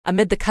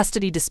Amid the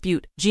custody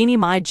dispute, Jeannie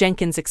Mai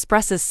Jenkins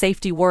expresses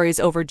safety worries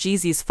over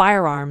Jeezy's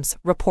firearms,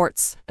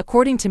 reports.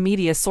 According to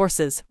media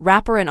sources,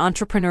 rapper and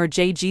entrepreneur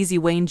Jeezy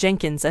Wayne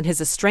Jenkins and his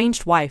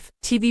estranged wife,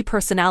 TV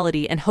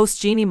personality and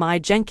host Jeannie Mai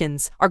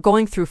Jenkins, are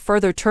going through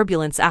further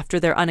turbulence after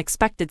their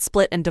unexpected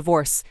split and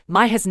divorce.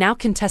 Mai has now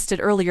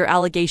contested earlier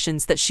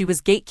allegations that she was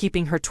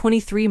gatekeeping her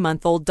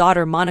 23-month-old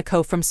daughter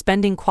Monaco from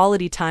spending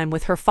quality time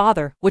with her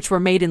father, which were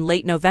made in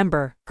late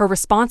November. Her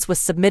response was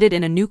submitted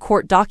in a new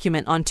court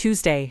document on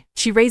Tuesday.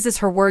 She raises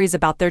her worries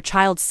about their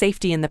child's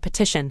safety in the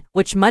petition,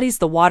 which muddies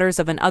the waters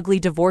of an ugly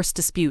divorce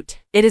dispute.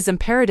 It is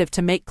imperative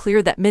to make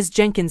clear that Ms.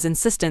 Jenkins'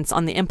 insistence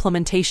on the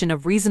implementation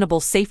of reasonable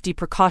safety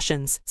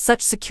precautions,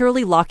 such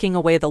securely locking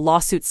away the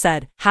lawsuit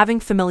said, having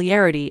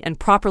familiarity and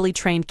properly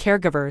trained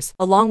caregivers,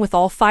 along with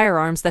all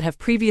firearms that have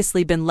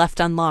previously been left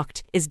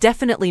unlocked, is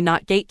definitely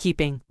not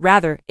gatekeeping.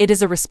 Rather, it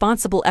is a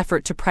responsible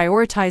effort to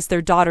prioritize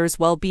their daughter's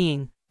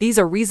well-being. These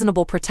are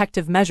reasonable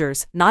protective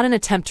measures, not an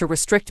attempt to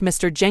restrict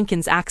Mr.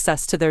 Jenkins'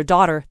 access to their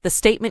daughter, the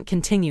statement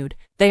continued.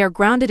 They are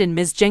grounded in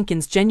Ms.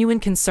 Jenkins' genuine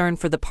concern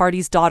for the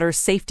party's daughter's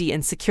safety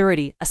and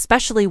security,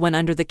 especially when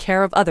under the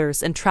care of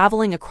others and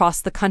traveling across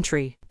the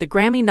country. The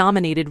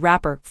Grammy-nominated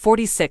rapper,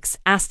 46,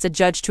 asked a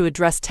judge to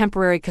address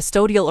temporary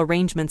custodial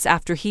arrangements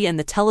after he and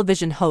the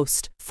television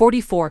host,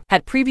 44,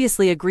 had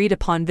previously agreed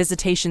upon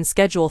visitation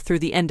schedule through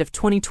the end of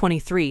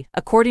 2023,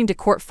 according to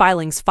court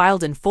filings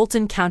filed in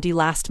Fulton County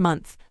last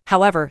month.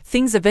 However,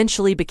 things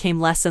eventually became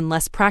less and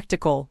less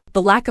practical.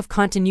 The lack of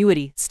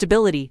continuity,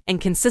 stability,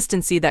 and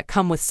consistency that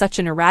come with such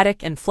an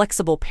erratic and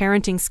flexible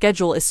parenting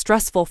schedule is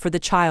stressful for the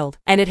child,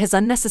 and it has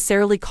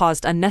unnecessarily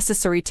caused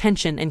unnecessary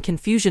tension and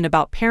confusion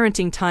about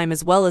parenting time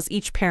as well as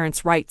each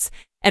parent's rights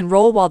and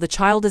role while the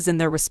child is in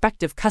their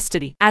respective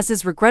custody, as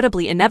is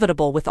regrettably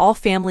inevitable with all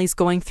families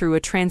going through a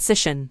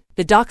transition.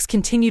 The docs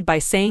continued by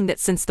saying that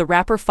since the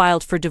rapper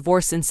filed for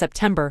divorce in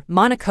September,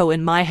 Monaco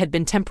and Mai had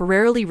been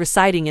temporarily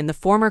residing in the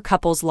former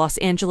couple's Los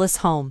Angeles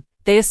home.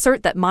 They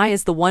assert that Mai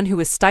is the one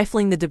who is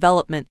stifling the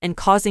development and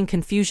causing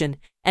confusion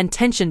and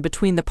tension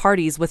between the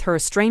parties with her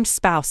estranged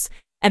spouse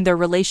and their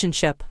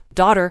relationship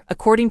daughter,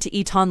 according to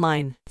EAT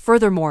Online.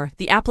 Furthermore,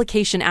 the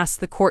application asks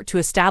the court to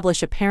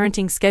establish a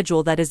parenting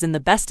schedule that is in the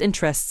best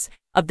interests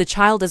of the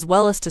child as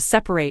well as to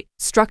separate,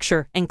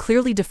 structure, and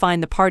clearly define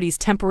the parties'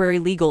 temporary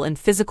legal and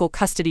physical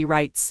custody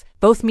rights.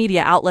 Both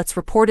media outlets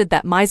reported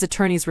that Mai's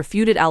attorneys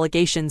refuted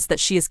allegations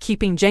that she is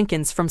keeping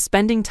Jenkins from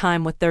spending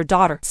time with their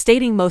daughter,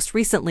 stating most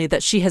recently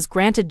that she has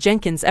granted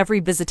Jenkins every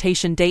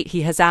visitation date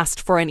he has asked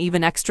for and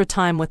even extra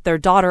time with their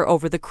daughter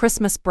over the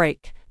Christmas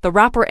break. The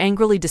rapper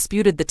angrily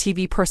disputed the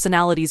TV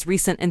personality's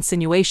recent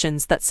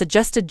insinuations that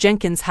suggested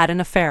Jenkins had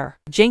an affair.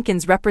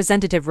 Jenkins'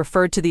 representative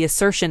referred to the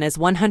assertion as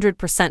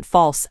 100%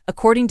 false,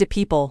 according to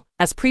People.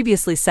 As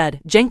previously said,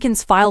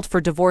 Jenkins filed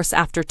for divorce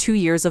after 2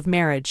 years of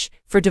marriage,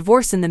 for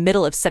divorce in the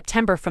middle of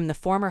September from the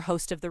former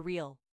host of The Real.